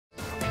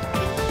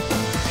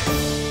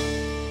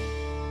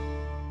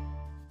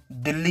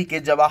दिल्ली के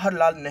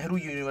जवाहरलाल नेहरू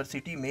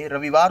यूनिवर्सिटी में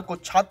रविवार को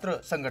छात्र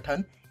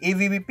संगठन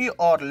एबीवीपी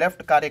और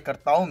लेफ्ट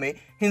कार्यकर्ताओं में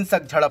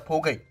हिंसक झड़प हो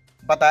गई।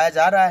 बताया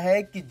जा रहा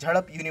है कि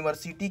झड़प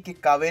यूनिवर्सिटी के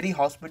कावेरी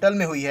हॉस्पिटल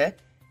में हुई है।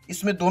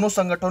 इसमें दोनों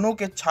संगठनों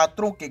के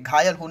छात्रों के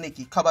घायल होने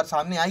की खबर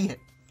सामने आई है।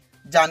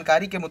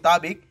 जानकारी के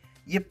मुताबिक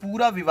ये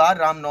पूरा विवाद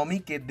रामनवमी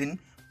के दिन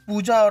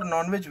पूजा और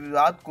नॉनवेज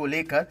विवाद को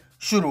लेकर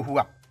शुरू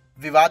हुआ।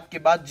 विवाद के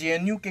बाद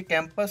जेएनयू के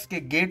कैंपस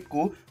के गेट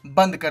को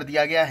बंद कर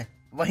दिया गया है।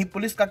 वहीं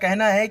पुलिस का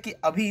कहना है कि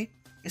अभी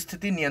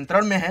स्थिति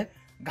नियंत्रण में है।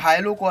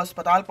 घायलों को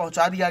अस्पताल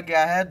पहुंचा दिया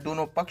गया है।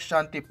 दोनों पक्ष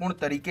शांतिपूर्ण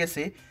तरीके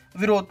से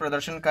विरोध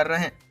प्रदर्शन कर रहे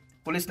हैं।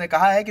 पुलिस ने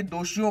कहा है कि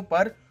दोषियों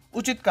पर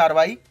उचित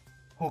कार्रवाई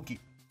होगी।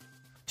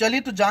 चलिए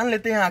तो जान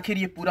लेते हैं आखिर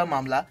ये पूरा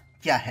मामला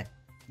क्या है।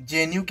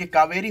 जेएनयू के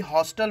कावेरी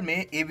हॉस्टल में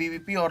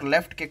एबीवीपी और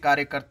लेफ्ट के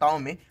कार्यकर्ताओं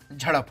में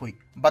झड़प हुई।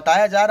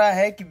 बताया जा रहा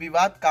है कि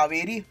विवाद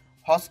कावेरी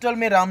हॉस्टल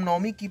में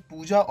रामनवमी की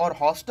पूजा और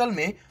हॉस्टल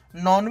में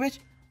नॉनवेज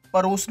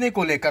परोसने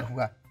को लेकर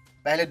हुआ।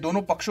 पहले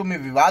दोनों पक्षों में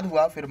विवाद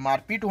हुआ, फिर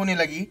मारपीट होने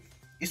लगी।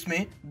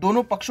 इसमें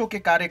दोनों पक्षों के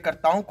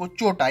कार्यकर्ताओं को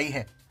चोट आई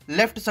है।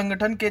 लेफ्ट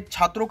संगठन के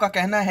छात्रों का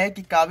कहना है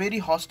कि कावेरी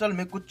हॉस्टल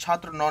में कुछ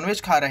छात्र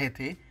नॉनवेज खा रहे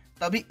थे,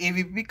 तभी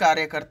एबीवीपी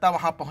कार्यकर्ता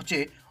वहां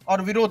पहुंचे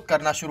और विरोध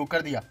करना शुरू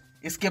कर दिया।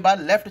 इसके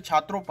बाद लेफ्ट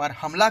छात्रों पर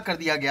हमला कर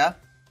दिया गया।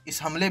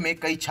 इस हमले में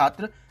कई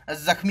छात्र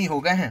जख्मी हो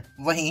गए हैं।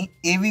 वहीं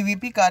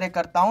एबीवीपी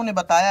कार्यकर्ताओं ने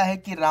बताया है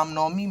कि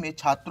रामनवमी में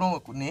छात्रों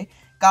ने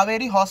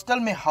कावेरी हॉस्टल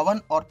में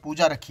हवन और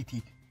पूजा रखी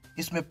थी।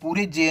 इसमें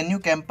पूरे जेएनयू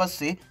कैंपस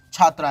से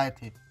छात्र आए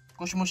थे।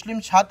 कुछ मुस्लिम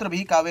छात्र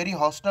भी कावेरी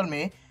हॉस्टल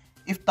में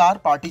इफ्तार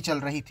पार्टी चल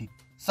रही थी।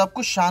 सब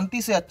कुछ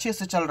शांति से अच्छे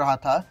से चल रहा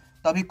था।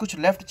 तभी कुछ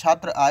लेफ्ट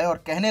छात्र आए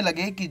और कहने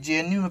लगे कि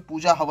जेएनयू में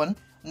पूजा हवन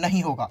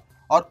नहीं होगा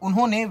और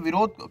उन्होंने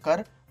विरोध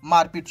कर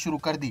मारपीट शुरू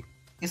कर दी।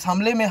 इस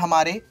हमले में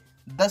हमारे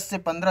 10 से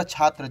 15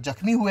 छात्र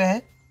जख्मी हुए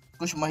हैं।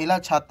 कुछ महिला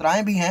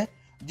छात्राएं भी हैं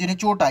जिन्हें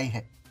चोट आई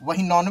है।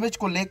 वहीं नॉनवेज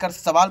को लेकर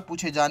सवाल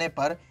पूछे जाने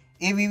पर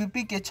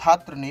एबीवीपी के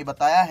छात्र ने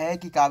बताया है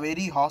कि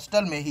कावेरी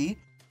हॉस्टल में ही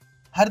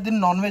हर दिन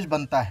नॉनवेज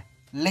बनता है,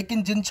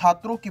 लेकिन जिन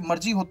छात्रों की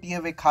मर्जी होती है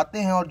वे खाते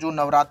हैं और जो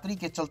नवरात्रि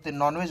के चलते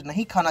नॉनवेज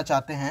नहीं खाना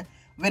चाहते हैं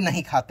वे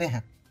नहीं खाते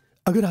हैं।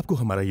 अगर आपको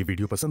हमारा ये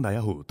वीडियो पसंद आया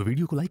हो तो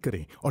वीडियो को लाइक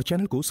करें और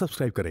चैनल को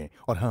सब्सक्राइब करें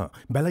और हाँ,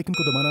 बेल आइकन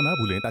को दबाना ना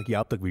भूलें ताकि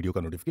आप तक वीडियो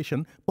का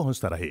नोटिफिकेशन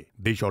पहुंचता रहे।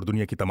 देश और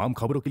दुनिया की तमाम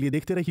खबरों के लिए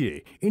देखते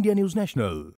रहिए इंडिया न्यूज नेशनल।